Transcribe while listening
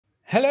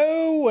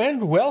Hello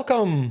and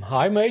welcome.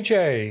 I'm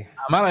AJ.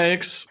 I'm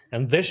Alex.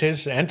 And this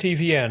is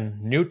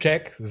NTVN, New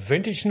Tech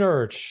Vintage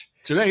Nerds.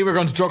 Today we're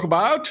going to talk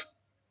about.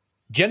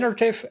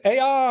 Generative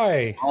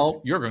AI.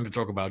 Well, you're going to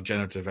talk about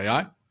generative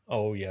AI.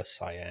 Oh, yes,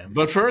 I am.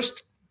 But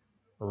first,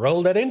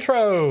 Roll that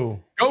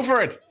intro. go for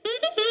it.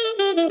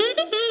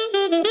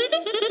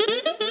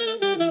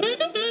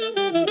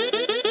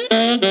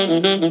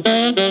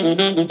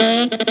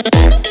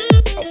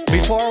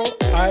 Before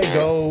I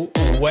go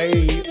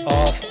way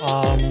off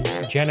on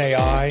Gen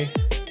AI,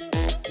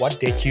 what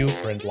did you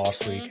print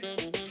last week?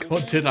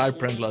 What did I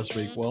print last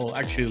week? Well,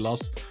 actually, the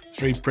last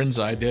three prints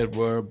I did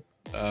were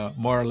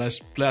more or less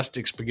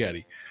plastic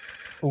spaghetti.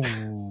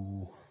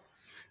 Ooh,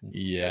 that's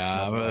Yeah,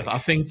 not but I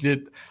nice. think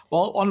that.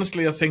 Well,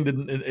 honestly, I think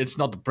that it's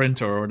not the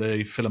printer or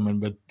the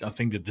filament, but I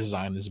think the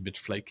design is a bit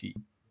flaky.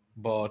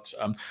 But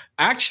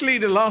actually,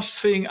 the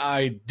last thing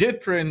I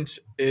did print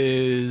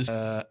is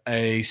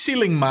a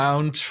ceiling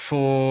mount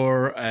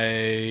for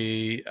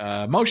a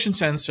motion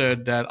sensor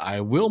that I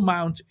will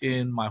mount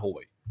in my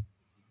hallway.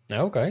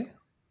 Okay,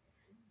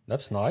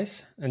 that's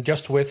nice. And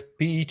just with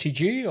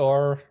PETG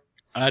or?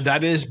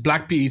 That is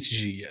black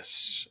PETG,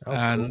 yes, Oh,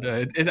 and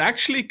cool. it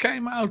actually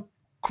came out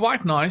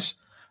quite nice,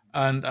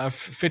 and I've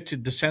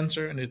fitted the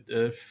sensor, and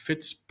it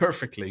fits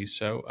perfectly.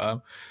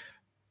 So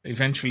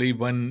eventually,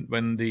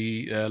 when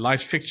the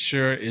light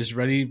fixture is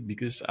ready,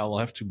 because I will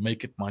have to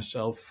make it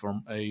myself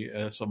from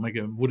so make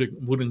a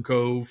wooden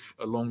cove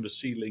along the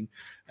ceiling,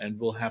 and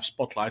we'll have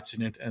spotlights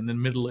in it, and in the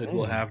middle it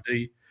will Mm, have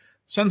the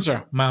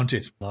sensor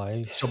mounted. So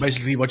nice.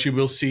 basically, what you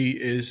will see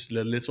is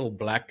the little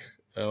black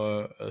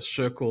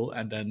circle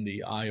and then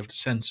the eye of the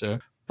sensor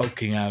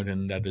poking out,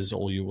 and that is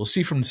all you will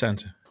see from the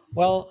sensor.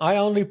 Well, I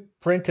only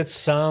printed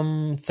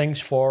some things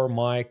for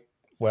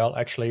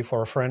actually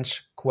for a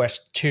friend's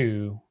Quest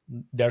 2.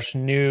 There's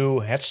new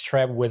head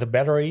strap with a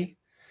battery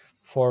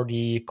for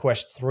the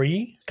Quest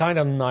 3. Kind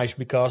of nice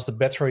because the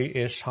battery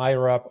is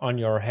higher up on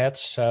your head.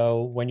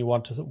 So when you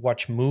want to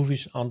watch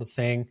movies on the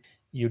thing,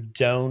 you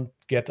don't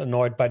get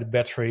annoyed by the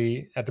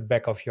battery at the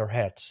back of your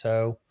head.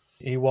 So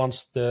he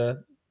wants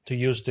to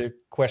use the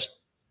Quest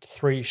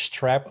 3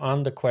 strap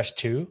on the Quest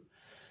 2,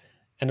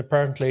 and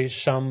apparently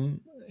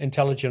some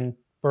intelligent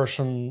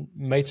person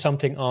made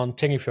something on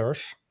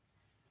Thingiverse.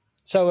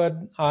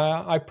 So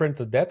I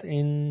printed that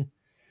in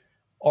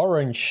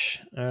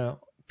orange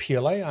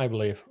PLA, I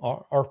believe,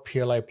 or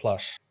PLA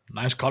plus.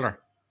 Nice color.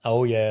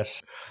 Oh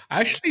yes. I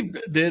actually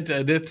did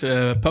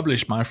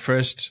publish my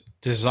first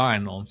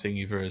design on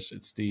Thingiverse.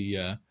 It's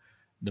the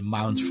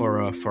mount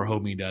for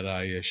Homey that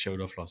I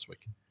showed off last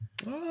week.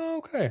 Oh,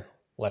 okay.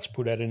 Let's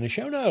put that in the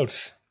show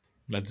notes.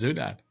 Let's do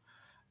that.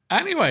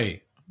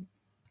 Anyway,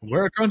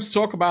 we're going to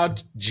talk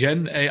about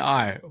Gen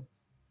AI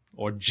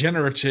or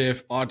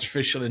generative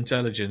artificial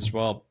intelligence.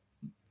 Well,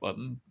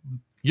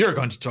 you're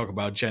going to talk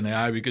about Gen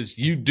AI because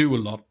you do a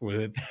lot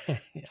with it,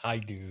 I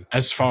do.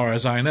 as far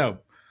as I know.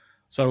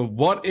 So,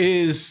 what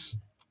is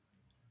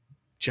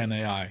Gen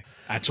AI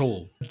at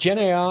all? Gen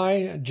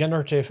AI,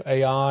 generative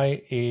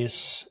AI,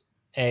 is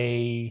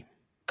a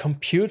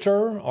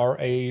computer or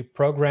a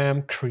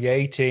program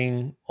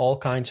creating all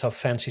kinds of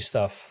fancy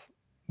stuff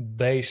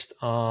based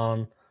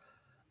on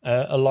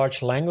a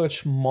large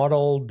language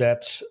model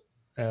that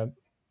uh,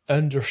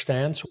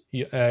 understands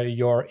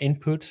your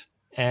input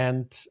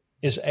and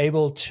is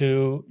able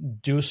to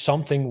do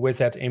something with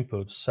that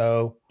input.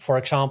 So, for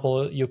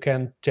example, you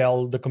can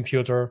tell the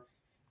computer,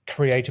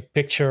 create a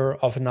picture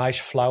of a nice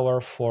flower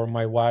for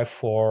my wife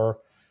for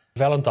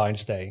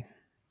Valentine's Day.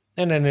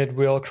 And then it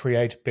will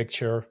create a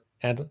picture,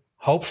 and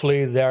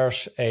hopefully,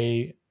 there's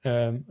a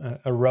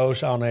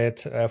rose on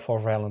it for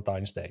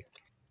Valentine's Day.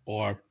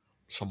 Or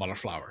some other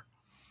flower?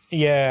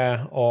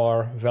 Yeah,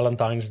 or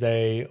Valentine's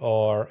Day,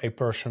 or a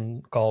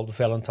person called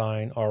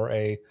Valentine, or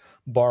a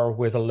bar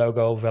with a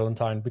logo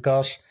Valentine,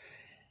 because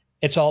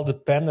it's all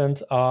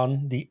dependent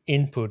on the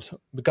input.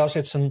 Because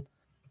it's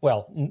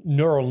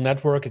neural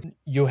network.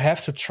 You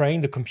have to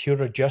train the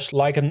computer just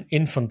like an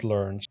infant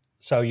learns.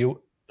 So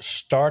you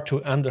start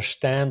to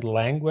understand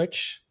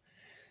language,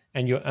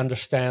 and you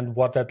understand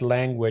what that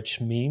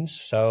language means.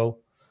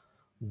 So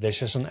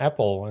this is an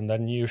apple, and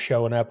then you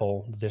show an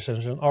apple. This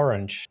is an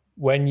orange.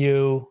 When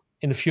you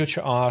in the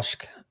future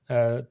ask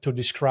to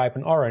describe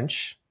an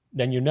orange,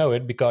 then you know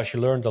it because you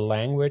learn the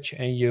language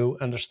and you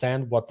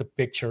understand what the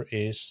picture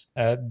is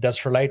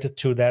that's related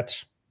to that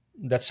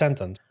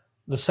sentence.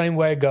 The same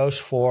way goes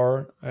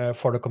for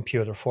the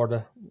computer, for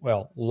the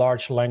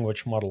large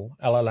language model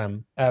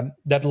 (LLM).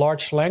 That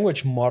large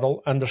language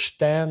model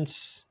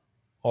understands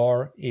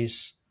or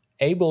is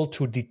able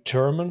to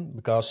determine,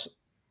 because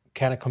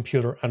can a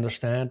computer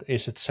understand?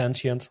 Is it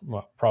sentient?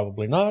 Well,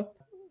 probably not.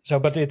 So,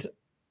 but it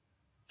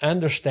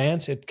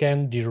understands, it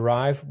can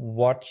derive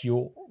what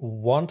you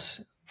want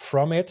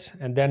from it,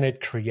 and then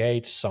it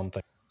creates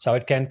something. So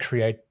it can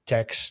create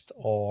text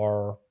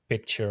or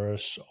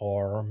pictures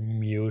or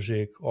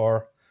music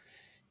or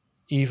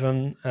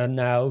even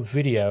now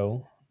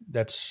video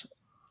that's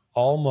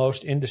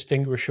almost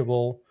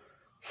indistinguishable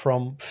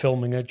from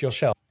filming it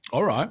yourself.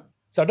 All right.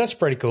 So that's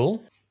pretty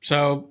cool.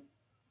 So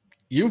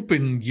You've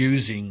been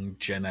using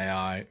Gen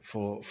AI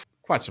for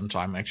quite some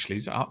time,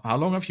 actually. So how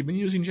long have you been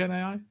using Gen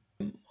AI?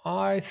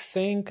 I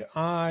think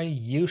I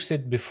used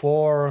it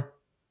before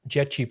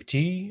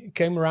ChatGPT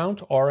came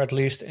around, or at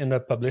least in the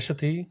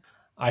publicity.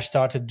 I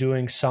started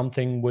doing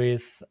something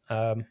with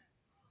a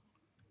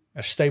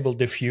stable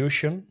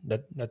diffusion.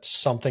 That's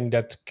something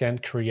that can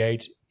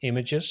create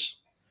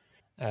images.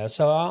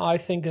 So I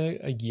think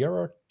a year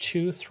or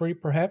two, three,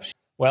 perhaps.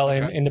 Well,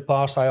 Okay. in the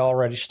past, I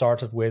already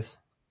started with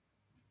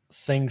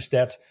things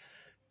that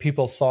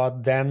people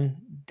thought then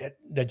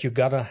that you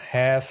gotta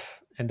have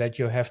and that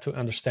you have to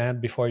understand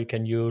before you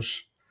can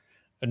use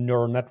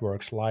neural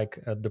networks, like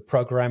the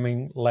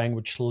programming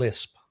language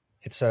Lisp.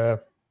 It's a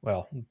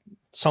well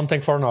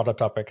something for another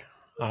topic.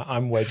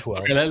 I'm way too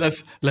Okay,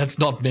 old. let's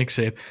not mix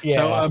it.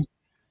 So, Yeah,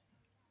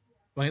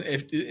 when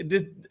if it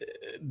did,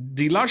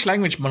 the large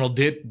language model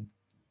did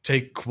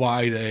take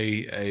quite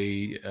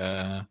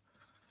a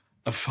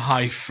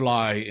high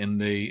fly in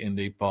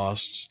the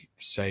past,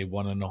 say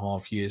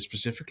 1.5 years,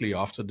 specifically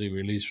after the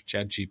release of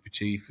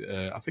ChatGPT.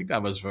 I think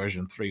that was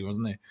version 3,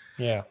 wasn't it?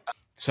 yeah.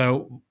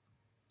 So,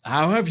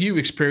 how have you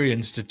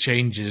experienced the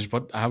changes?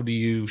 How do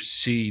you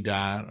see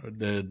that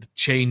the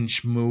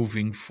change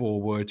moving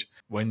forward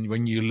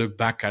when you look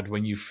back at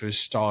when you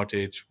first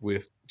started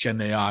with Gen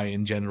AI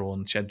in general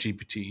and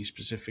ChatGPT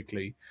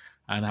specifically,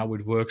 and how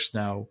it works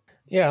now?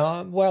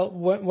 Yeah, well,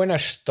 when I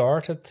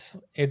started,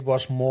 it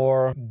was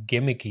more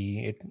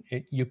gimmicky.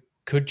 You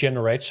could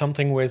generate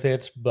something with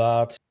it,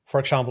 but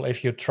for example,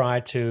 if you try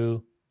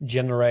to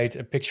generate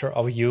a picture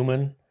of a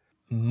human,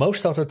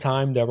 most of the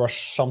time there was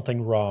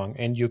something wrong,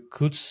 and you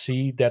could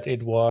see that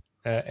it was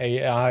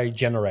AI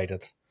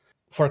generated.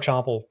 For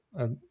example,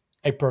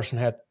 a person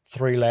had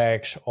three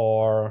legs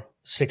or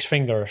six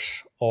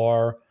fingers,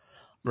 or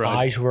Right.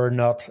 eyes were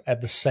not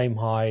at the same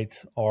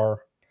height,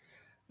 or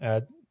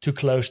uh, too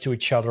close to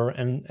each other,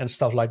 and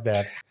stuff like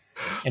that.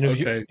 And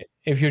Okay.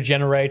 if you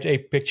generate a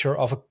picture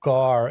of a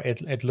car,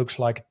 it looks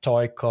like a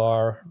toy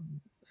car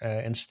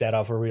instead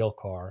of a real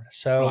car.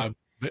 So Right.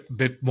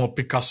 Bit more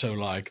Picasso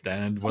like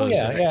than it oh was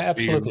yeah, yeah,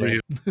 actually absolutely,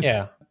 real.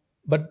 yeah.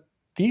 But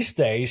these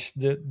days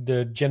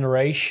the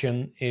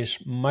generation is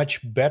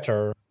much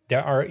better.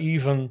 There are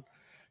even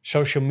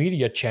social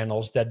media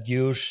channels that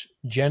use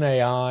Gen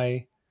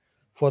AI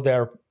for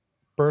their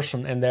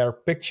person and their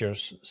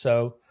pictures.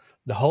 So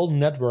the whole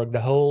network,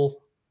 the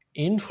whole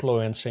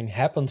influencing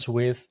happens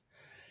with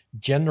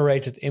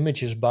generated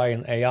images by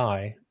an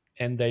AI,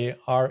 and they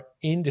are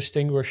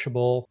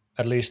indistinguishable,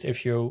 at least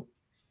if you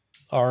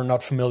are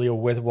not familiar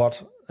with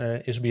what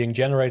is being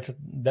generated,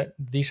 that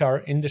these are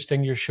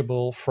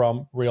indistinguishable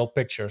from real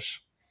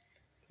pictures.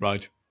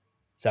 Right.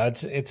 So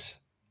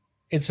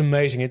it's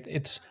amazing.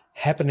 It's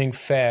happening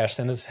fast,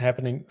 and it's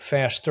happening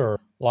faster.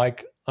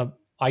 Like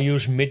I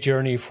use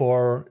Midjourney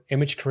for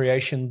image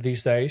creation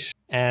these days,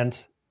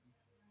 and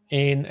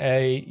in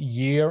a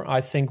year,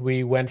 I think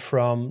we went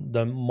from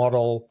the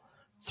model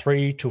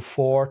 3 to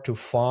 4 to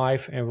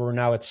 5, and we're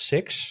now at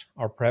 6,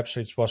 or perhaps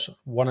it was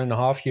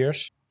 1.5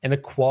 years. And the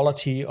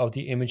quality of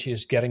the image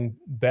is getting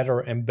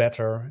better and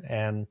better,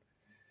 and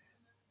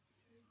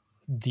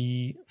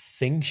the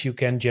things you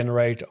can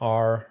generate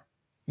are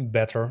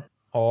better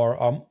or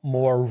are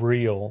more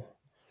real.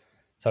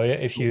 So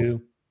if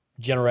you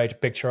generate a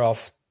picture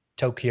of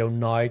Tokyo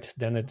night,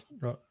 then it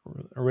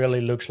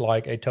really looks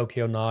like a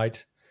Tokyo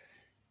night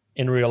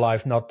in real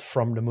life, not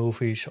from the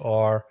movies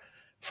or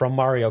from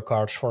Mario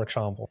Karts, for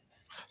example.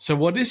 So,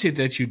 what is it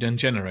that you then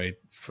generate?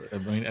 I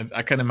mean,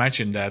 I can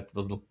imagine that.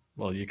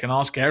 Well, you can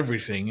ask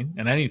everything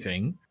and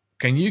anything.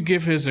 Can you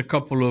give us a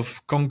couple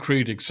of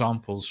concrete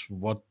examples?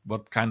 What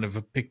kind of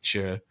a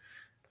picture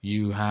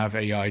you have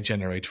AI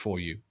generate for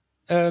you?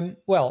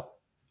 Well,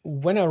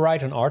 when I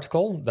write an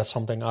article, that's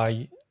something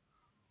I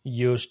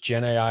use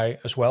Gen AI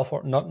as well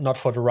for, not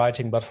for the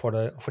writing, but for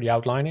the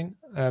outlining.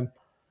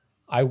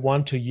 I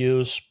want to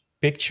use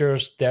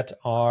pictures that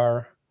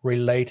are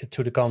related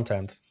to the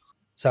content.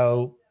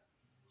 So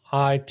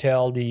I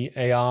tell the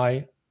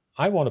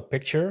I want a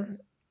picture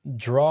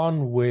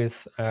drawn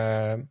with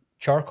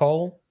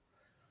charcoal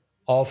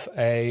of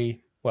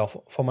a well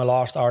for my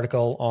last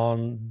article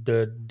on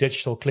the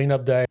digital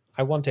cleanup day.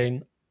 I want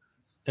an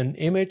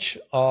image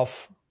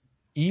of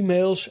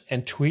emails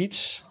and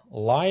tweets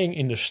lying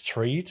in the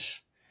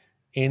streets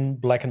in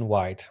black and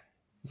white.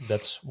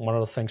 That's one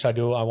of the things I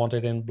do. I want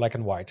it in black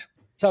and white.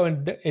 So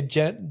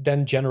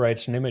then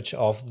generates an image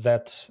of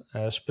that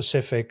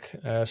specific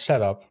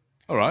setup.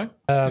 All right,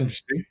 Um,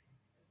 interesting.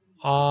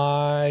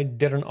 I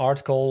did an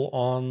article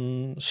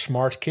on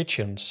smart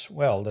kitchens.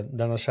 Well,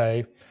 then I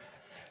say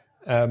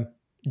um,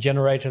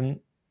 generate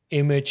an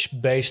image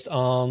based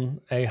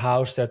on a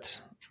house that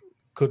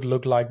could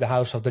look like the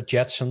house of the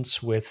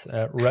Jetsons with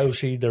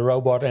Rosie the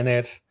robot in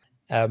it,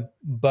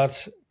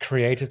 but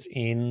created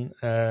in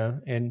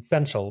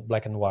pencil,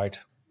 black and white.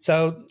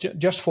 So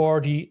just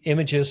for the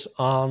images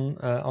on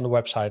the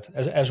website,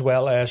 as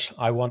well as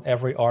I want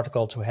every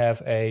article to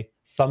have a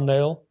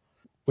thumbnail.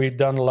 We've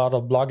done a lot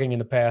of blogging in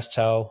the past,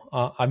 so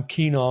I'm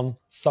keen on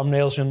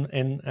thumbnails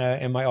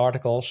in my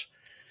articles.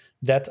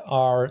 that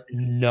are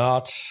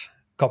not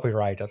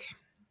copyrighted.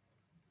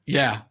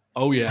 Yeah.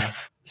 Oh yeah.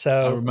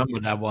 I So remember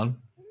that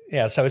one.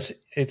 yeah, so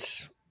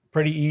it's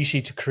pretty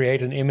easy to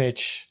create an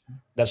image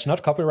that's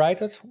not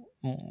copyrighted.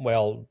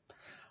 Well,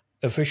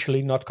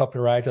 officially not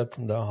copyrighted.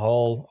 The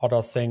whole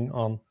other thing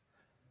on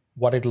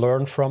what it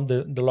learned from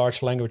the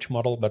large language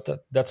model, but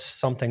that's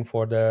something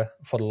for the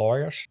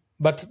lawyers.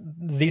 But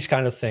these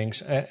kind of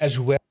things, as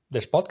well.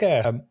 This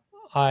podcast,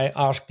 I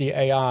asked the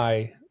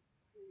AI,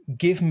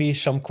 give me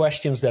some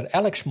questions that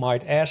Alex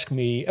might ask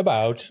me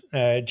about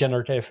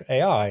generative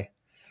AI.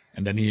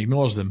 And then he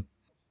ignores them.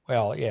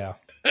 Well, yeah.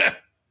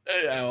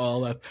 Yeah,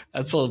 well,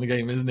 that's all in the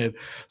game, isn't it?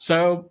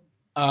 So,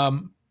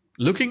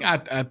 looking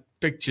at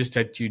pictures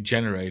that you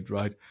generate,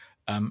 right?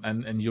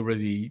 And you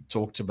already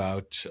talked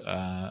about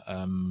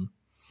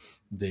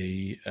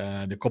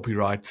the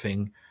copyright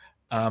thing.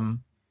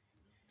 Um,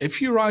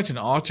 if you write an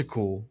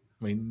article,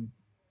 I mean,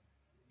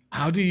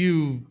 how do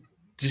you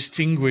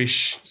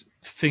distinguish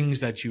things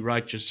that you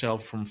write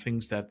yourself from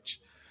things that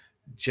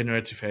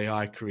generative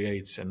AI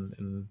creates,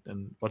 and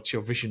what's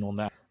your vision on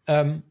that?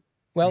 Um,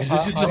 well, Because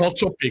this is a hot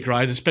topic,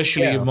 right?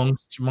 Especially yeah,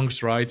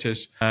 amongst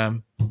writers.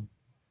 yeah,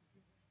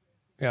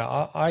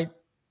 I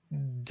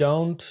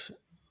don't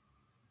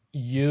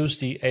use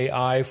the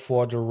AI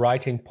for the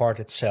writing part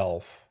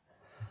itself.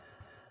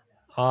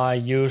 I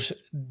use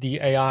the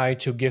AI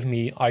to give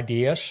me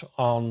ideas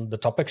on the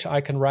topics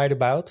I can write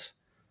about.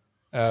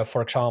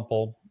 For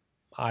example,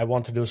 I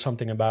want to do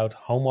something about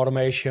home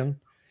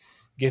automation.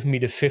 Give me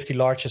the 50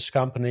 largest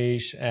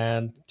companies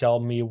and tell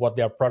me what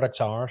their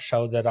products are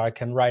so that I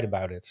can write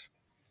about it.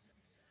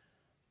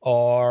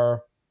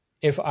 Or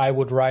if I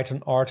would write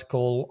an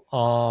article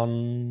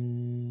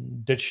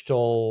on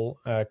digital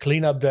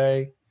cleanup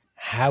day,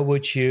 how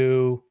would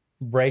you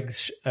break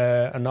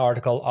an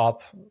article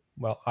up?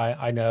 Well,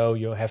 I know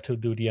you have to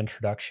do the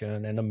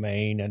introduction and the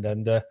main and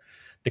then the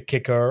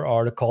kicker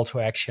or the call to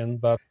action,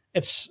 but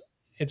it's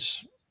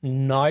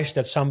nice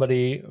that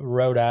somebody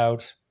wrote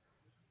out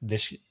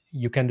this.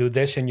 You can do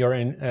this in your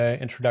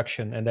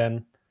introduction and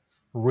then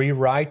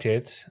rewrite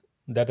it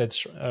that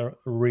it's a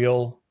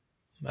real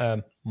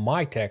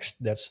my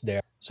text that's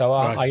there. So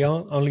Right.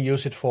 only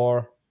use it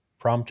for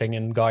prompting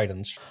and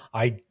guidance.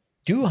 I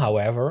do,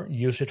 however,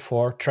 use it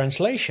for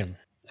translation.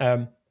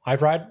 I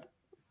write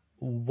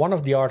one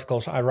of the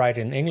articles I write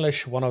in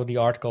English, one of the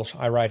articles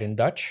I write in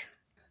Dutch,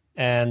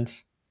 and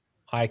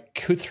I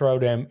could throw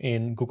them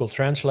in Google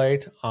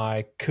Translate.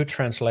 I could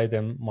translate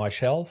them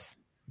myself,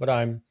 but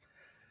I'm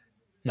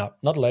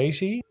not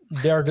lazy.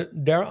 There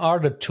are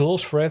the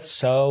tools for it,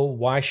 so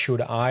why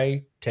should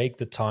I take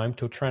the time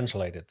to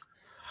translate it?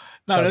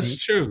 No, So that's the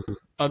true.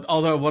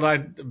 Although what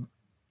I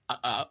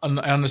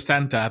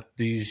understand that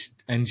these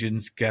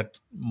engines get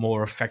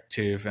more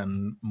effective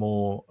and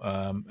more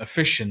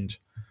efficient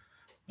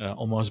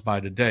almost by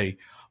the day,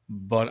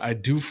 but I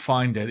do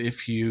find that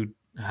if you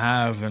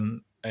have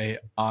an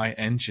AI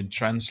engine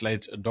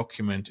translate a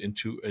document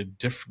into a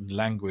different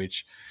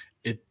language,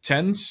 it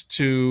tends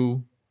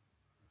to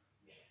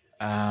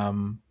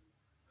um,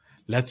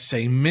 let's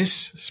say miss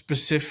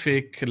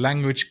specific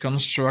language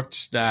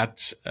constructs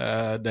that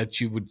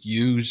you would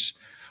use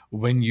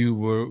when you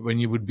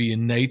would be a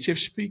native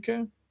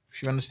speaker,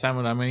 if you understand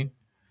what I mean.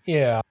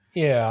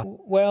 yeah.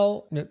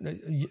 Well,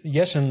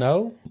 yes and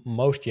no.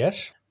 Most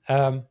yes.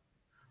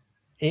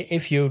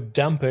 If you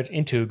dump it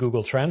into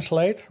Google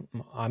Translate,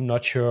 I'm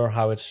not sure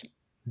how it's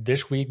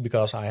this week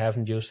because I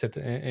haven't used it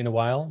in a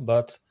while,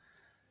 but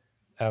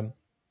um,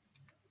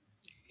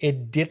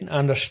 it didn't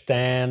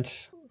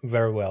understand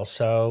very well.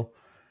 So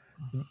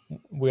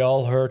we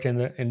all heard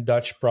in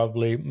Dutch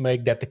probably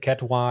make that the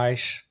cat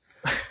wise,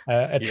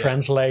 a Yeah,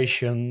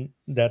 translation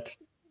that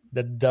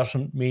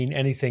doesn't mean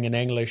anything in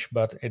English,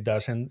 but it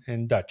does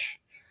in Dutch.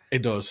 it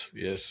does,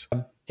 yes.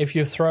 If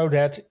you throw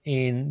that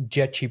in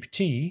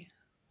ChatGPT,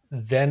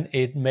 then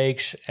it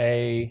makes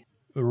a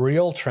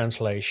real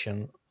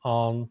translation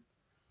on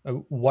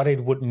what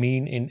it would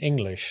mean in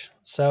English.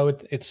 So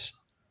it's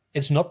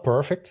not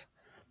perfect,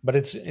 but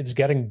it's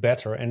getting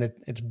better, and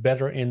it's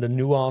better in the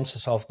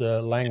nuances of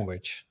the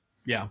language.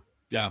 Yeah,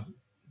 yeah.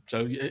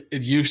 So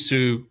it used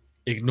to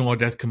ignore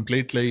that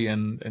completely,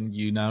 and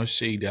you now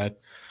see that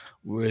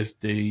with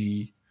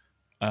the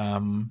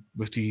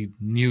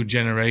new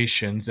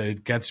generations that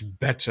it gets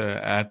better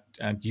at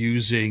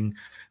using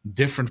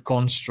different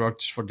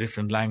constructs for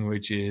different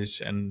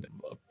languages and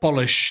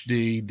polish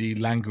the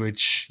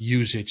language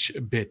usage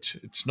a bit.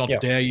 It's not Yeah,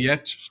 there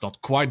yet. It's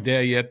not quite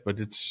there yet, but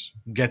it's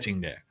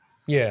getting there.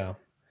 yeah.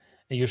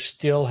 You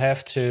still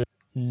have to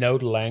know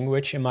the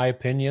language, in my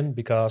opinion,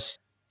 because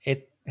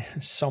it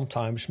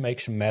sometimes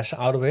makes a mess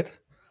out of it,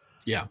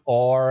 Yeah,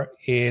 or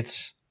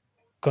it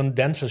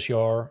condenses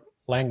your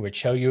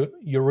language. So you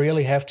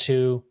really have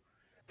to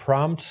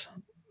prompt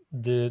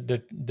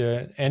the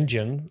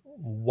engine,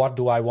 what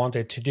do I want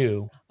it to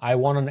do? I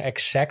want an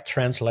exact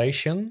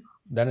translation,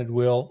 then it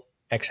will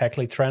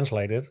exactly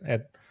translate it,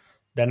 and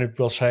then it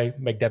will say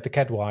make that the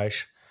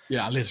catwise.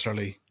 yeah,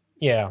 literally.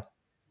 Yeah,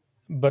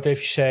 but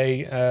if you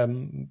say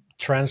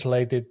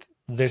translate it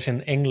this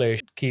in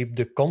English, keep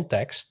the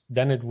context,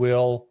 then it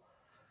will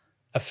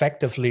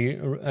effectively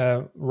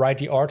write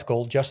the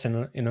article just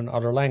in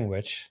another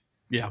language.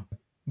 Yeah.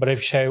 But if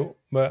you say,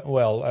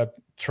 well,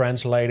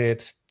 translate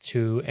it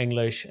to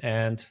English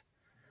and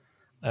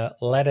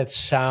let it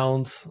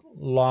sound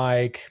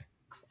like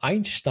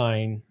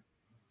Einstein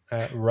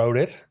wrote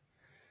it,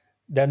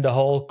 then the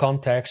whole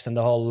context and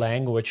the whole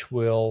language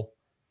will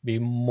be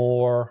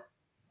more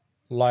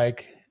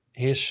like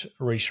his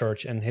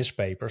research and his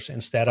papers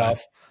instead Right.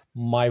 of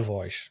my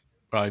voice.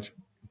 Right.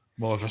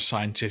 More of a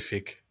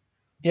scientific.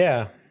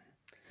 Yeah,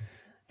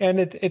 and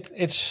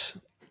it's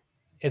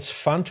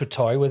fun to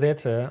toy with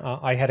it.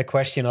 I had a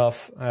question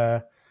of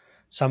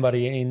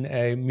somebody in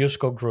a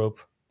musical group.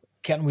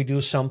 Can we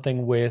do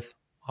something with?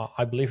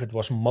 I believe it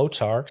was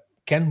Mozart.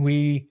 Can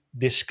we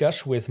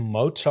discuss with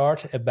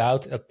Mozart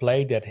about a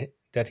play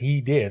that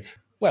he did?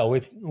 Well,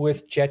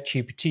 with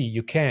ChatGPT,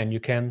 you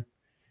can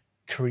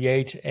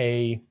create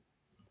a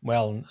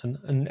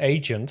an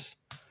agent.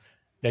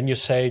 Then you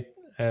say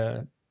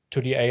to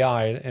the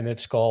AI, and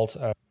it's called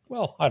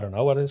I don't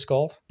know what it's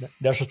called.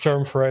 There's a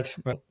term for it.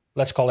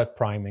 Let's call it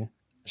priming.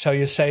 So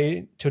you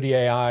say to the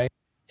AI,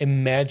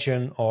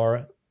 imagine,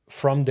 or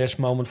from this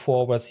moment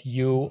forward,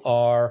 you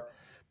are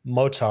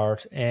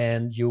Mozart,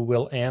 and you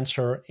will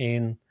answer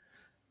in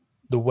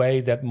the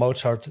way that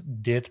Mozart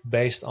did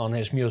based on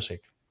his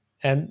music.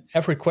 And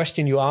every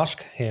question you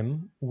ask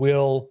him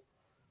will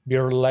be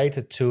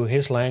related to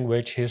his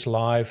language, his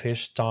life,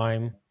 his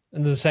time.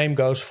 And the same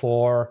goes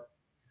for,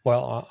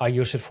 I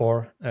use it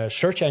for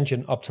search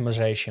engine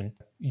optimization.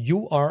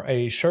 You are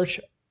a search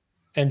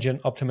engine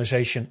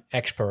optimization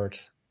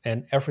expert,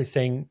 and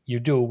everything you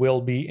do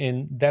will be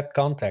in that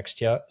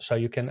context. Yeah. So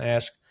you can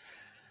ask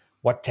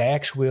what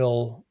tags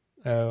will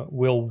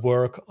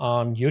work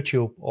on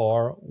YouTube,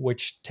 or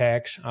which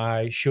tags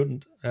I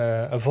shouldn't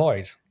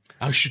avoid.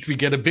 How should we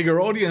get a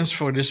bigger audience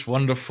for this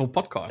wonderful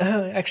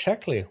podcast?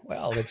 Exactly.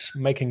 Well, it's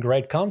making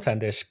great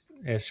content is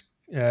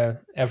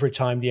every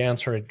time the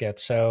answer it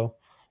gets. So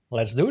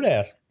let's do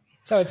that.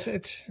 So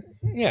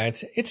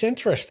it's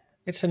interesting.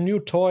 It's a new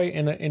toy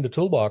in the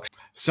toolbox.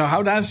 So,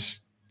 how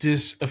does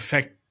this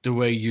affect the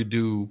way you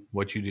do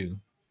what you do?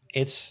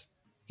 It's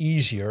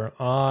easier.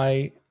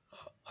 I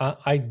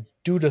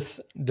do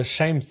the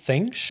same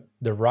things.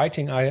 The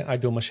writing I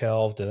do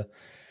myself.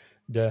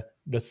 The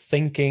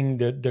thinking,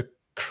 the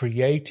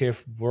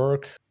creative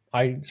work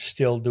I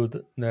still do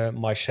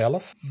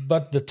myself,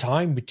 but the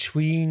time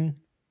between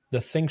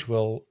the things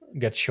will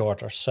get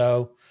shorter.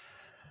 So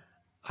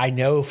I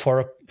know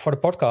for the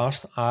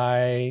podcast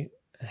I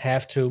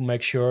have to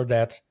make sure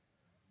that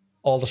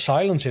all the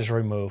silence is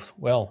removed.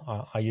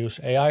 Well, I use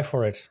AI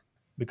for it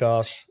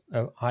because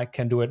I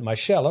can do it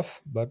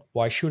myself, but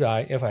why should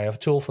I if I have a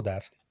tool for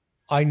that?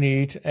 I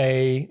need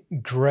a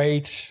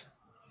great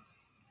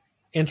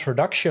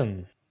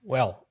introduction.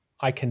 Well,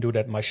 I can do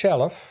that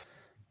myself,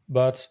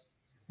 but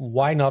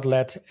why not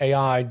let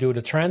AI do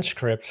the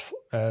transcript,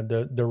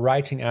 the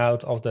writing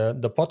out of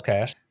the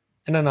podcast,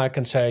 and then I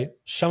can say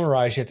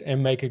summarize it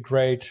and make a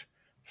great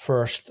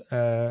first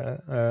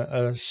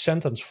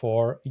sentence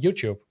for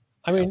YouTube.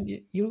 I Yeah.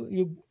 mean,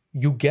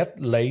 you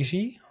get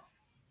lazy,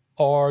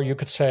 or you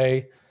could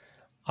say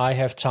I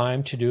have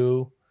time to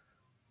do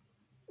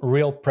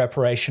real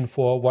preparation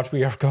for what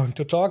we are going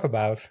to talk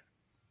about.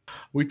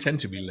 We tend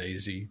to be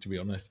lazy, to be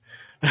honest.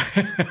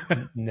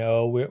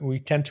 No, we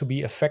tend to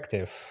be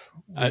effective.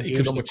 We use the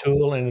Economical.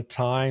 tool and the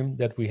time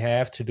that we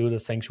have to do the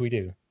things we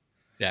do.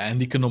 Yeah,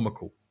 and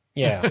economical.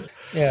 Yeah,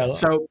 yeah.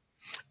 So,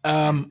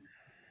 um,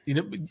 you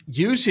know,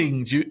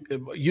 using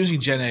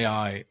Gen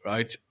AI,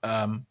 right?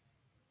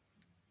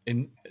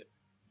 In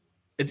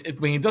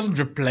when it doesn't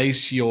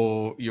replace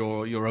your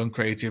own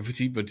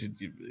creativity, but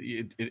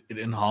it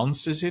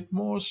enhances it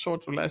more,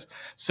 sort of less.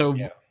 So,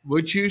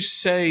 would you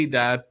say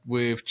that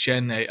with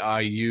Gen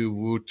AI, you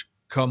would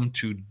come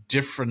to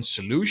different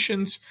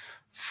solutions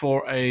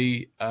for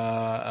a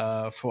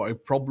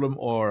problem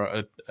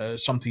or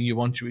something you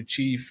want to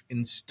achieve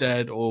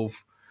instead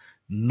of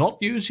not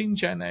using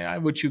Gen AI?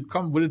 Would you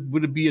come?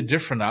 Would it be a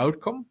different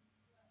outcome?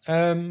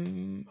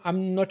 I'm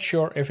not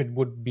sure if it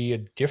would be a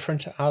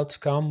different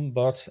outcome,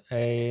 but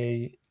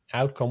a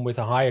outcome with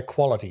a higher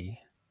quality.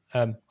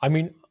 I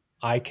mean,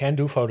 I can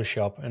do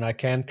Photoshop and I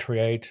can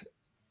create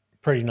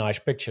pretty nice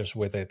pictures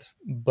with it,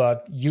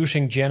 but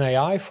using Gen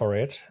AI for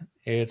it,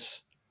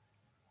 it's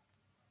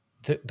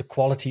the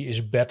quality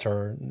is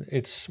better.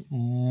 It's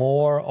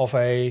more of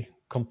a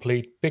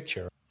complete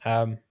picture.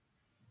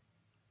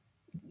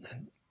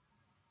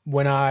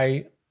 When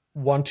I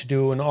want to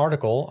do an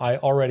article, I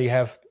already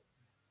have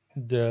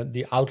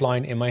the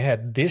outline in my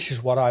head. This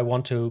is what I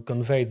want to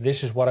convey.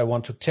 This is what I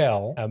want to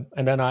tell,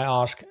 and then I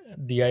ask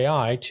the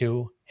AI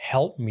to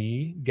help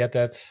me get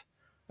that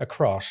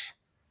across.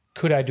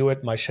 Could I do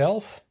it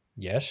myself?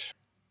 Yes.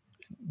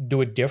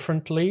 Do it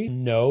differently?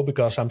 No,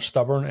 because I'm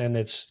stubborn and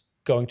it's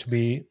going to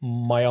be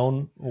my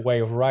own way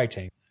of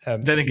writing.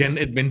 Then again,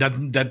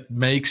 that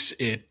makes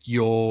it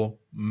your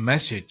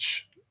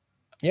message.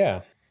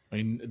 Yeah. I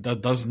mean,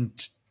 that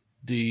doesn't.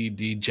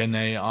 the Gen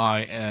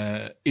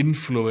AI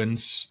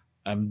influence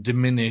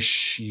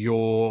diminish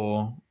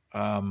your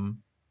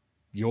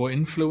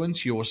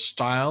influence, your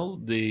style,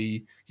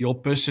 the your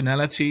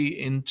personality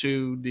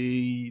into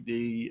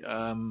the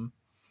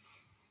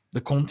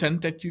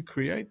content that you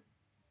create?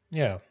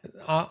 Yeah,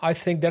 I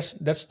think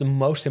that's the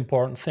most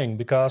important thing,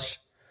 because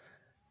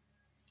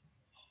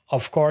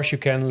of course you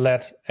can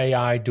let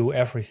AI do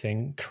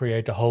everything,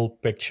 create the whole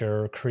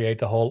picture, create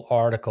the whole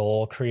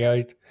article,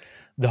 create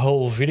the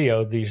whole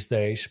video these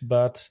days.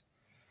 But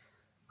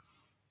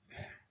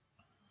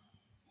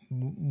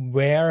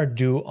where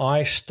do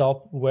I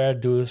stop? Where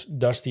does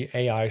the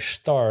AI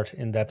start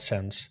in that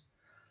sense?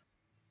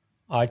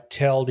 I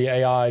tell the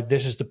AI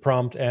this is the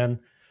prompt and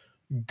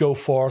go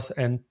forth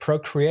and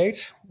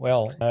procreate.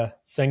 Well,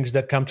 things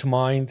that come to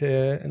mind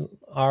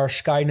are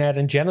Skynet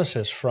and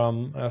Genesis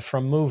from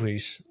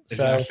movies.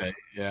 So Exactly.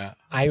 Yeah.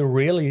 I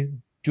really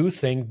do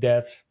think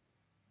that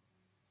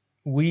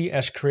we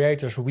as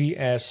creators, we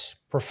as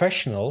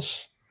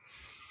professionals,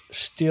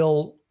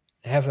 still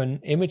have an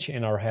image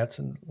in our head.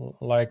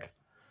 Like,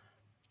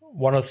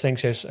 one of the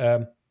things is,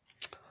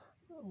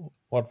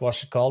 what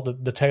was it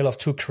called? The tale of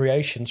two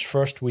creations.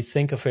 First we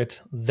think of it,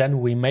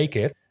 then we make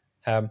it.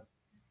 Um,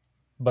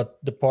 but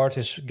the part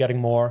is getting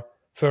more.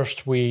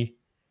 First we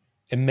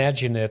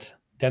imagine it,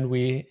 then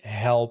we're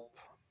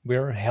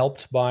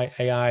helped by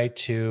AI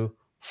to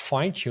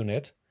fine tune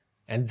it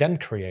and then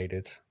create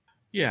it.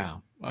 Yeah.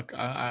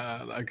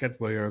 I get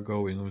where you're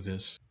going with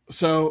this.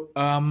 So,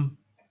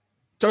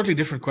 totally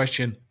different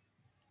question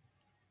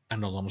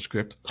and not on the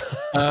script.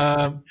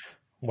 Um,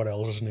 What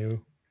else is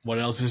new? what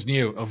else is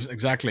new?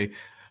 Exactly.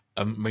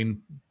 I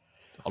mean,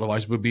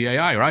 otherwise it would be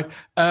AI, right?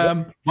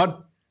 Yep.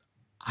 But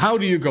how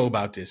do you go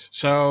about this?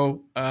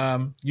 So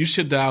you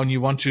sit down,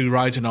 you want to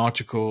write an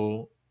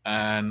article,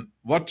 and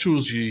what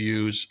tools you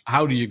use?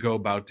 How do you go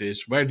about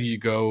this? Where do you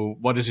go?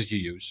 What is it you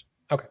use?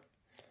 Okay.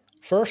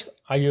 First,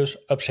 I use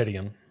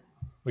Obsidian.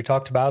 We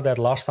talked about that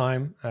last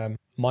time.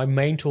 My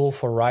main tool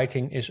for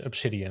writing is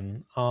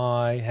Obsidian.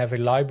 I have a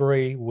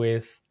library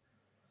with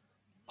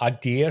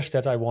ideas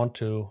that I want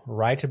to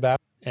write about,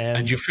 And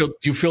and you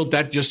filled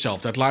that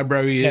yourself. That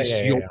library yeah, is yeah,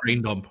 yeah, your yeah.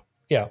 brain dump.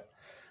 Yeah.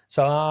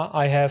 So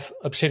I have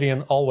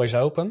Obsidian always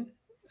open,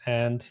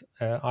 and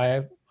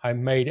I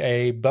made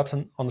a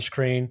button on the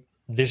screen.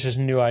 This is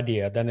a new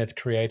idea. Then it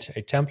creates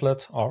a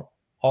template, or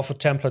off a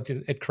template,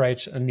 it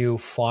creates a new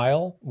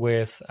file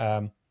with.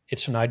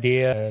 It's an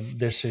idea.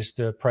 This is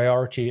the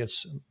priority.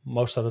 It's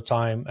most of the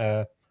time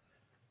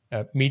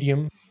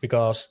medium,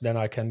 because then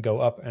I can go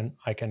up and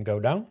I can go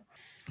down.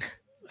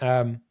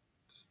 Um,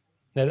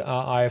 then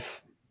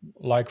I've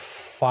like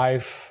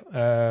five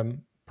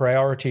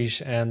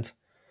priorities, and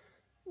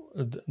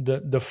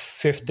the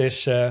fifth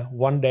is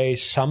one day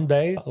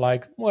someday.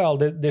 Like, well,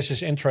 this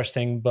is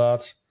interesting,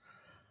 but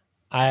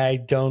I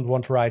don't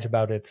want to write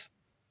about it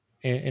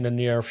in the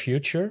near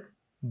future.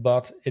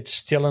 But it's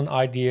still an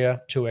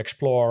idea to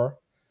explore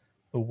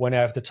when I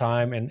have the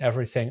time and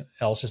everything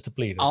else is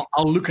depleted.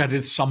 I'll look at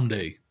it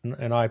someday.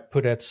 And I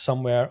put it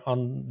somewhere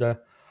on the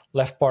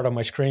left part of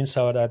my screen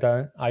so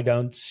that I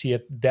don't see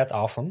it that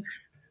often,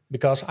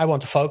 because I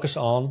want to focus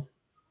on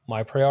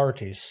my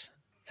priorities.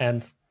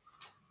 And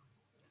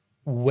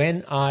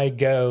when I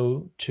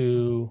go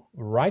to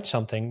write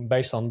something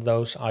based on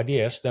those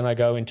ideas, then I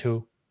go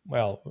into,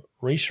 well,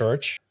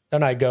 research.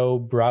 Then I go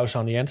browse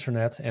on the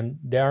internet, and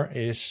there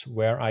is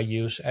where I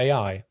use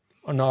AI.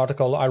 An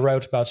article I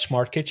wrote about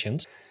smart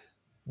kitchens.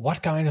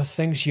 What kind of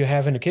things you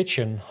have in a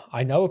kitchen?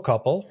 I know a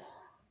couple,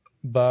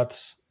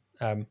 but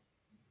um,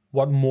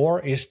 what more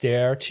is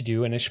there to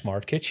do in a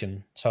smart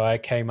kitchen? So I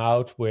came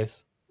out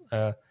with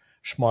uh,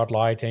 smart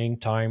lighting,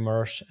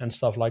 timers, and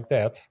stuff like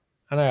that.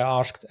 And I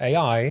asked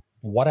AI,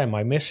 what am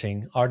I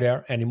missing? Are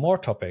there any more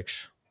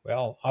topics?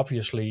 Well,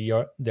 obviously,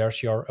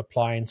 there's your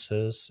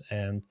appliances,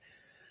 and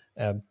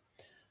um,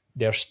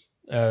 there's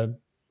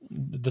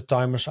the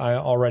timers I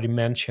already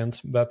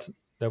mentioned, but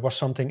there was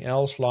something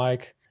else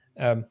like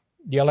the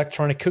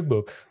electronic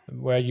cookbook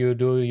where you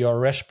do your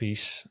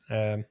recipes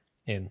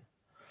in,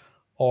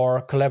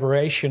 or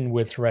collaboration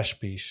with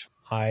recipes.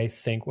 I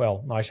think,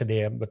 well, nice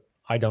idea, but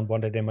I don't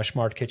want it in my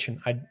smart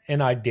kitchen.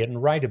 I didn't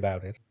write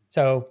about it.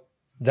 So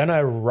then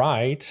I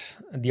write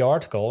the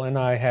article, and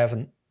I have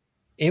an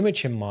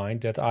image in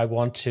mind that I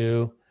want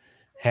to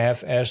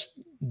have as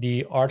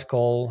the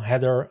article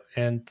header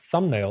and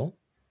thumbnail.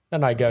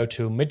 Then I go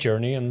to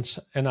Midjourney,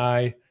 and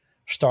I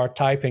start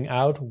typing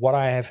out what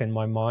I have in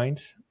my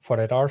mind for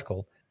that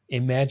article.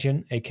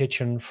 Imagine a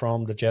kitchen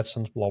from the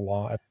Jetsons, blah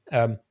blah.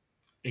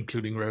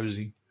 Including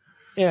Rosie.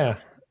 Yeah,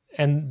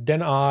 and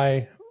then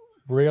I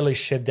really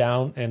sit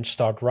down and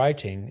start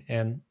writing.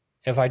 And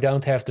if I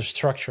don't have the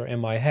structure in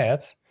my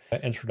head,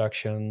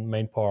 introduction,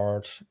 main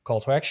part, call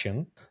to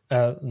action,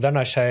 then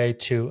I say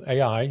to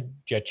AI,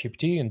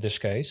 ChatGPT in this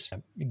case,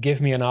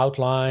 give me an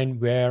outline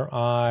where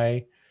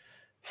I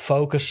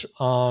focus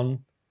on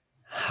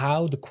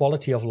how the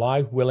quality of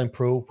life will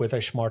improve with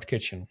a smart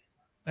kitchen.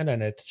 And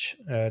then it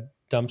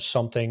dumps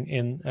something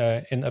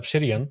in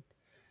Obsidian,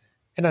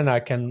 and then I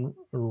can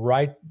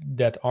write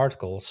that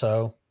article.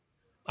 So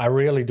I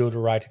really do the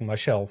writing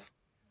myself.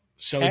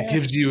 So it And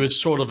gives you a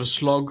sort of a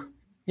slog,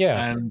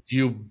 yeah, and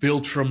you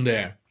build from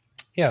there.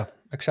 yeah,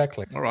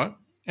 exactly. All right.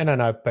 And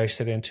then I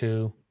paste it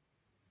into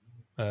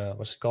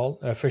what's it called?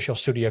 Visual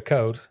Studio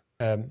Code,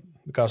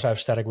 because I have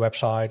static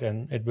website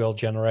and it will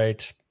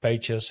generate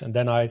pages, and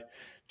then I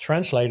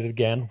translate it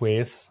again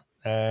with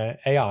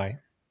AI.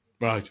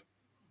 Right.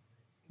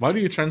 Why do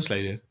you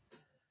translate it?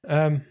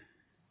 Um,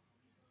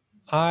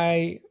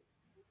 I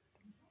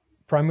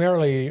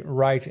primarily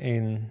write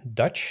in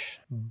Dutch,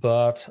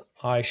 but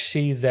I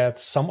see that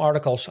some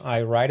articles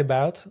I write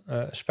about,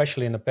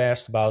 especially in the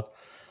past about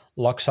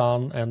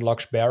Loxon and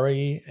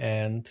Loxberry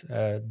and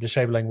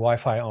disabling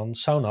Wi-Fi on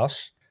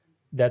Sonos,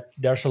 that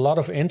there's a lot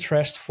of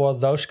interest for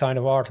those kind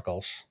of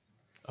articles.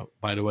 Oh,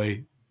 by the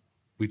way,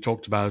 we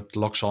talked about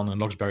Loxon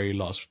and Loxberry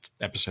last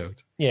episode.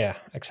 Yeah,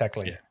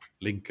 exactly. Yeah.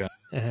 Link.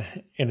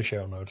 In the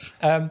show notes.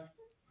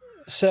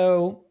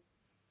 So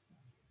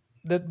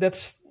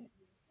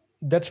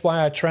that's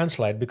why I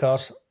translate,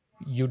 because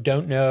you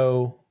don't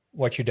know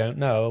what you don't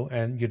know,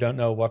 and you don't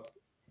know what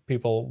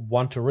people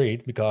want to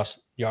read because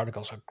the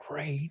articles are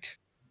great,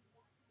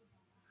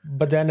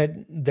 but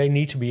then they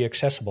need to be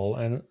accessible,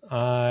 and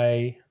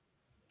I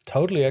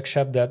totally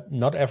accept that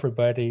not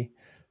everybody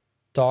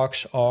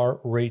talks or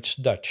reads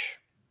Dutch,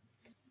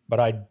 but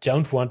I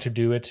don't want to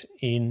do it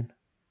in.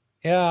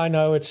 Yeah, I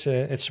know it's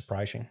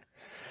surprising,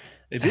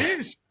 It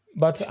is.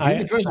 but It's a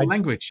universal I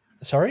language.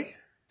 sorry.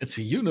 It's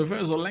a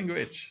universal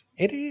language.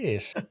 It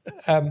is.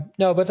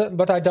 No,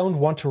 but I don't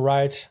want to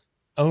write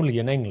only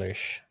in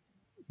English,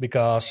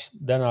 because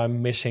then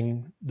I'm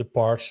missing the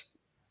parts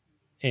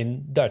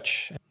in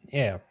Dutch.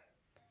 Yeah,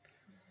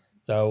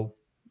 so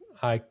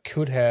I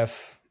could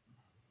have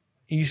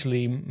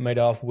easily made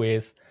off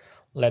with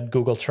let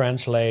Google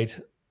Translate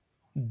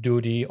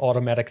do the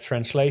automatic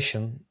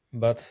translation,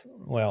 but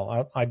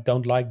well, I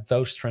don't like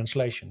those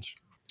translations.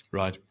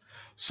 Right.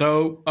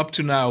 So up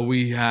to now,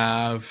 we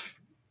have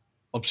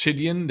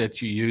Obsidian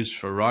that you use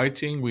for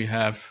writing. We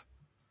have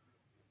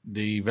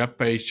the web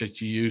page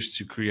that you use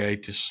to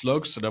create the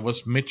slugs. So that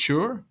was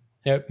Mature.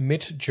 Yeah,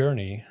 Mid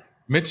Journey.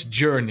 Mid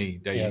Journey.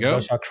 There you Yeah,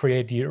 those go. are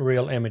create the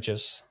real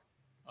images.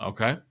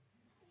 Okay.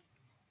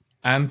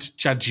 And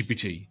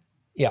ChatGPT.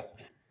 Yeah.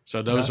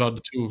 So those No, are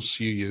the tools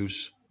you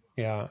use.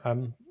 yeah.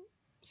 I'm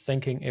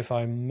thinking if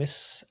I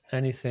miss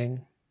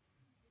anything.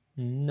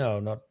 No,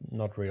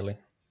 not really.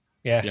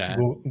 Yeah, Yeah.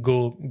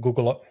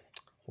 Google.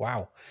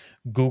 Wow,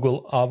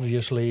 Google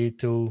obviously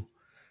to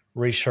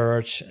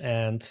research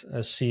and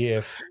see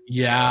if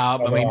Yeah. I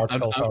other mean,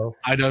 articles are.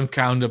 I don't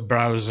count a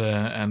browser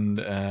and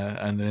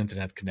an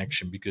internet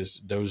connection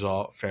because those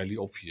are fairly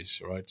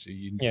obvious, right? So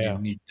you Yeah,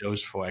 need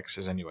those for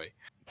access anyway.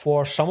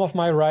 for some of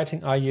my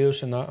writing, I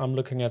use, and I'm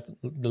looking at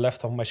the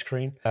left of my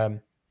screen,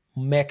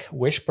 Mac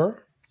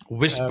Whisper.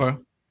 Whisper.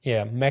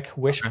 Yeah, Mac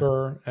Okay.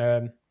 Whisper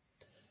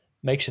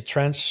makes a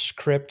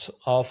transcript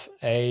of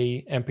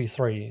a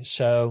MP3.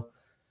 So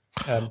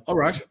um, All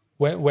right.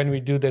 when we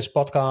do this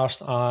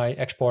podcast, I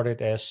export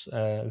it as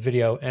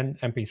video and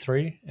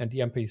MP3, and the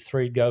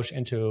MP3 goes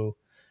into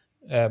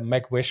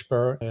Mac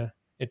Whisper.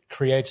 It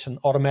creates an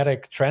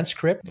automatic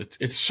transcript.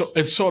 It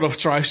sort of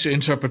tries to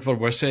interpret what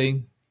we're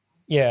saying.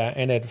 Yeah,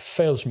 and it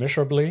fails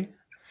miserably.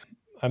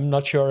 I'm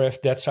not sure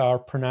if that's our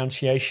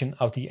pronunciation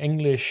of the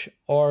English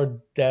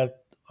or that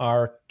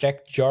our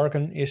tech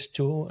jargon is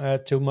too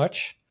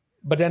much.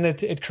 But then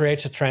it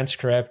creates a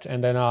transcript,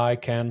 and then I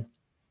can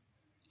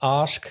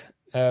ask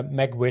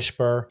Mac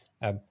Whisper,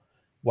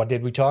 what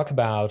did we talk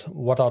about?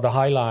 What are the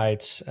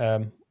highlights?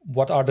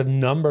 What are the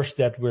numbers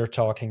that we're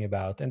talking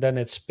about? And then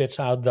it spits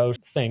out those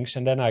things,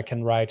 and then I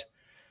can write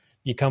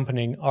the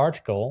accompanying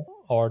article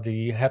or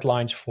the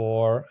headlines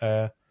for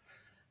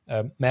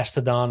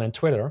Mastodon and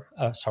Twitter.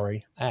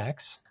 Sorry,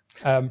 X.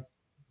 Um,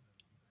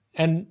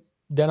 and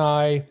then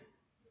I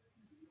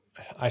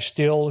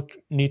still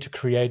need to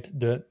create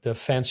the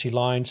fancy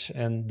lines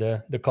and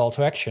the call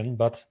to action,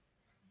 but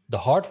the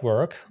hard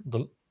work,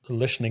 the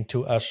listening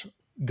to us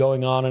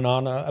going on and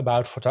on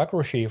about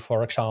photography,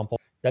 for example,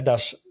 that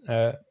does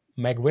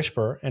Meg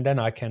Whisper, and then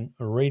I can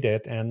read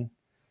it and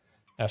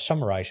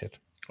summarize it.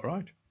 All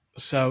right.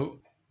 So,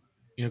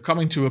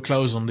 coming to a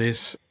close on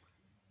this,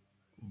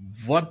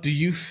 what do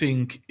you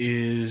think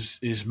is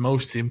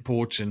most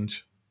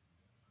important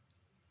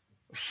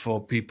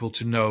for people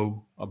to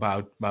know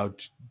about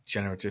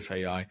generative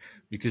AI?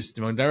 Because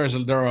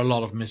there are a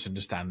lot of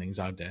misunderstandings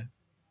out there.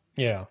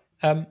 Yeah.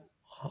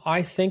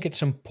 I think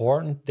it's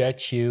important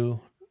that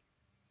you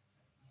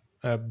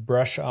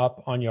brush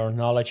up on your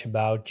knowledge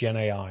about Gen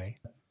AI.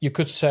 You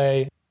could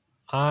say,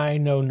 I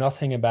know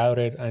nothing about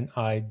it and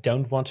I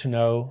don't want to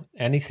know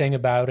anything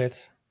about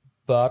it,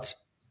 but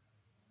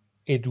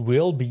it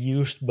will be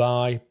used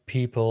by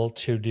people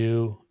to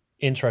do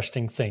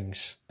interesting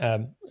things.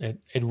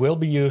 It will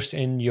be used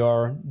in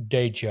your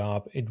day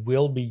job. It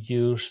will be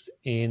used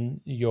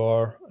in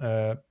your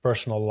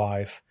personal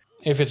life.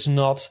 If it's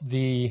not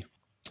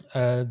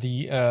uh,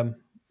 the um,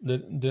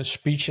 the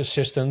speech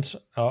assistant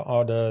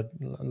or the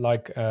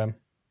like.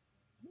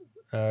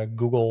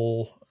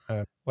 Google,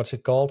 what's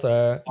it called?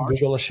 Art.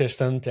 Google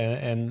Assistant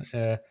and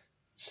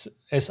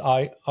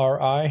SIRI Or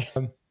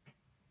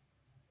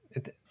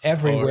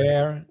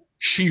everywhere.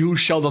 she who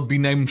shall not be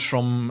named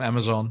from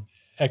Amazon.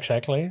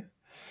 Exactly.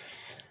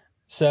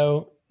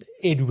 So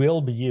it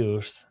will be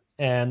used.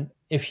 And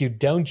if you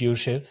don't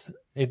use it,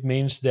 it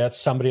means that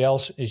somebody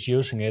else is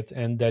using it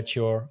and that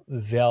your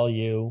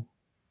value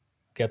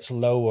gets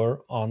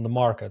lower on the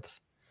market.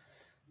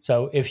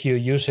 So if you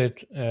use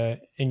it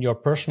in your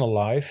personal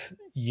life,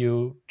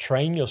 you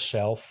train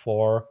yourself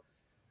for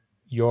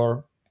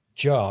your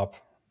job.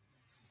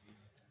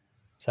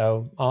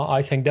 So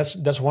I think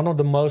that's one of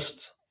the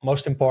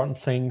most important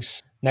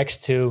things.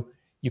 Next to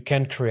you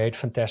can create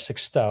fantastic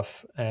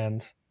stuff,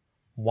 and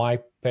why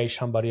pay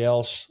somebody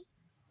else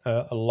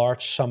a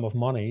large sum of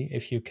money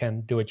if you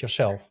can do it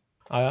yourself?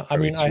 I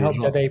Very mean, I true as hope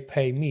that well. they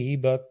pay me,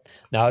 but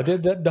now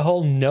the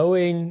whole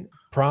knowing,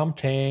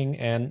 prompting,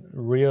 and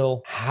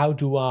real how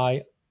do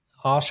I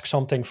ask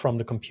something from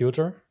the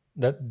computer,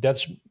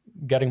 that's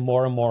getting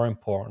more and more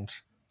important.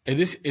 It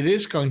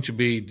is going to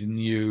be the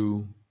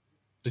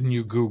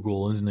new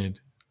Google, isn't it?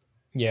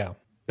 Yeah, yeah,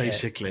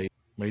 Basically,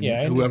 I mean,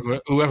 yeah,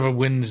 and whoever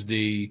wins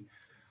the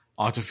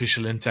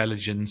artificial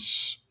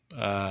intelligence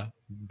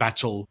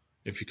battle,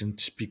 if you can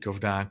speak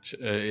of that,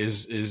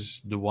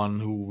 is the one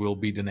who will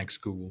be the next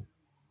Google.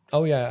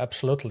 oh yeah,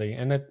 absolutely,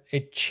 and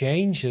it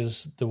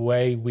changes the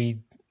way we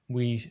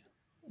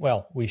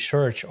we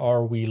search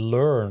or we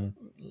learn.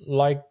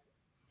 Like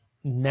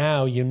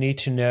now, you need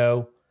to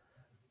know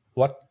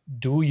what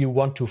do you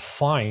want to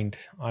find.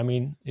 I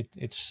mean,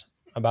 it's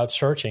about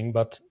searching,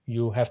 but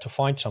you have to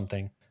find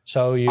something.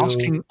 So you,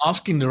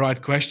 Asking the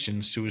right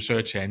questions to a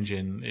search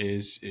engine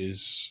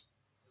is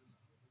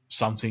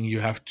something you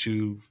have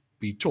to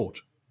be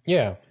taught.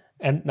 yeah,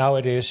 and now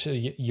it is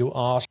you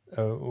ask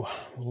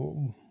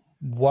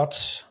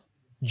what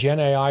Gen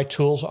AI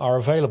tools are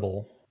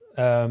available.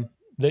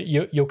 That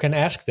you can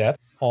ask that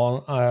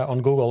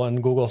on Google,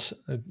 and Google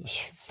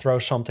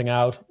throws something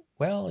out.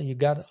 Well, you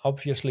got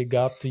obviously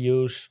got to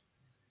use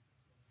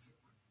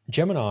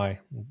Gemini.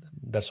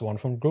 That's the one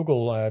from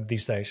Google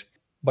these days.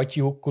 But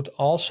you could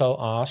also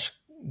ask,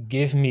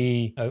 give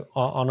me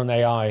on an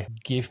AI,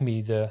 give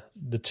me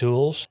the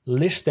tools,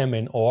 list them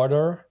in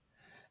order,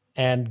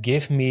 and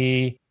give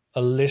me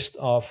a list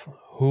of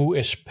who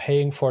is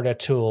paying for that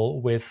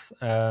tool with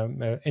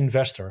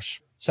investors.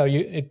 So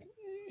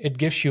it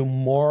gives you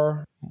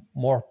more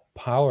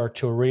power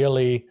to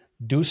really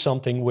do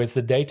something with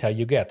the data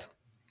you get.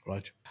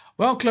 Right.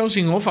 Well,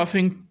 closing off, I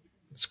think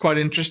it's quite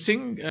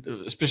interesting,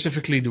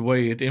 specifically the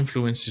way it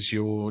influences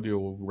your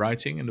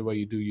writing and the way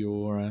you do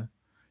your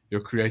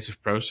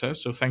creative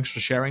process. So thanks for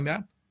sharing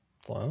that.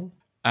 Well,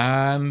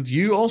 And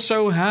you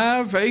also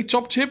have a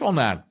top tip on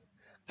that.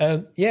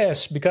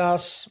 yes,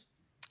 because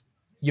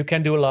you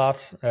can do a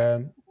lot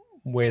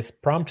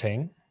with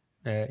prompting.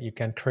 You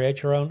can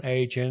create your own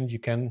agent. You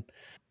can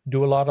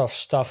do a lot of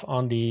stuff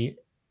on the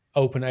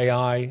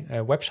OpenAI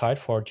website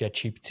for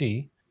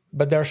JetGPT.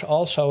 But there's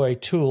also a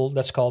tool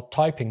that's called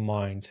Typing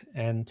Mind.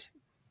 And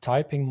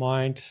Typing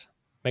Mind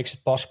makes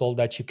it possible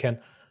that you can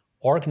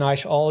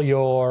organize all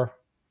your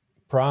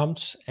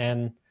prompts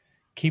and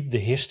keep the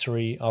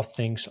history of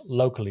things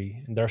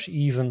locally. And there's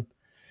even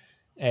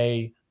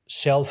a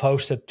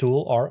self-hosted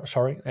tool, or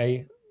sorry,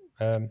 a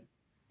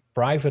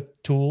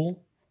private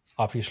tool.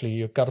 Obviously,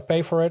 you've got to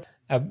pay for it,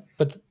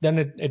 but then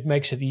it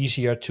makes it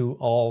easier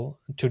to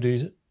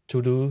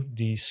do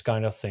these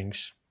kind of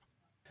things.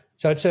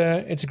 So it's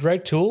a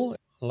great tool.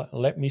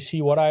 Let me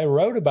see what I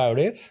wrote about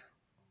it,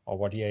 or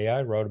what the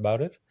AI wrote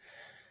about it.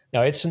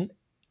 Now it's an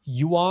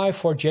UI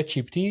for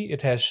JetGPT.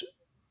 It has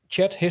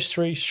chat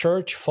history,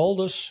 search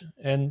folders,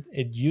 and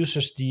it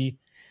uses the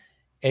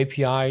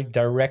API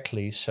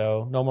directly.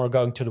 So no more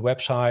going to the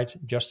website.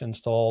 Just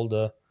install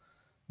the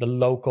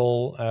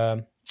local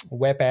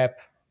web app,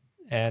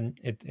 and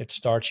it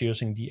starts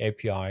using the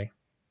API.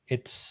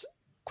 It's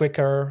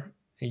quicker.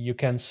 You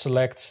can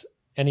select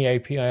any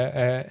API,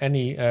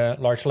 any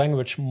large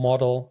language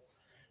model.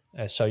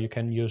 So you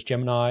can use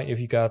Gemini. If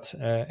you got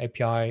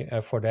API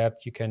for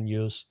that, you can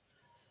use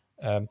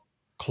um,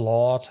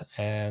 Claude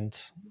and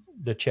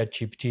the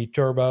ChatGPT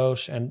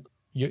turbos, and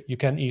you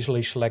can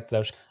easily select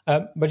those.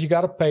 But you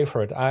got to pay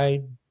for it.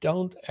 I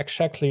don't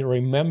exactly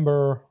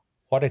remember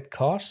what it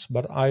costs,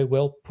 but I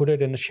will put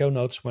it in the show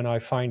notes when I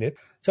find it.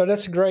 So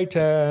that's a great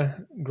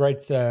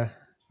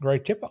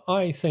tip,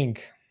 I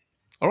think.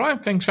 All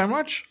right. Thanks very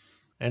much.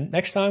 And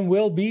next time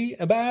will be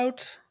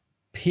about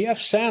PF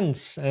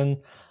Sense, and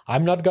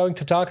I'm not going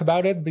to talk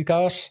about it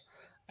because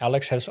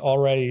Alex has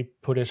already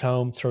put his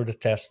home through the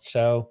test.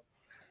 So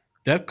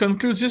That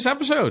concludes this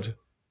episode.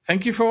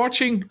 Thank you for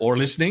watching or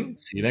listening.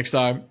 See you next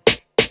time.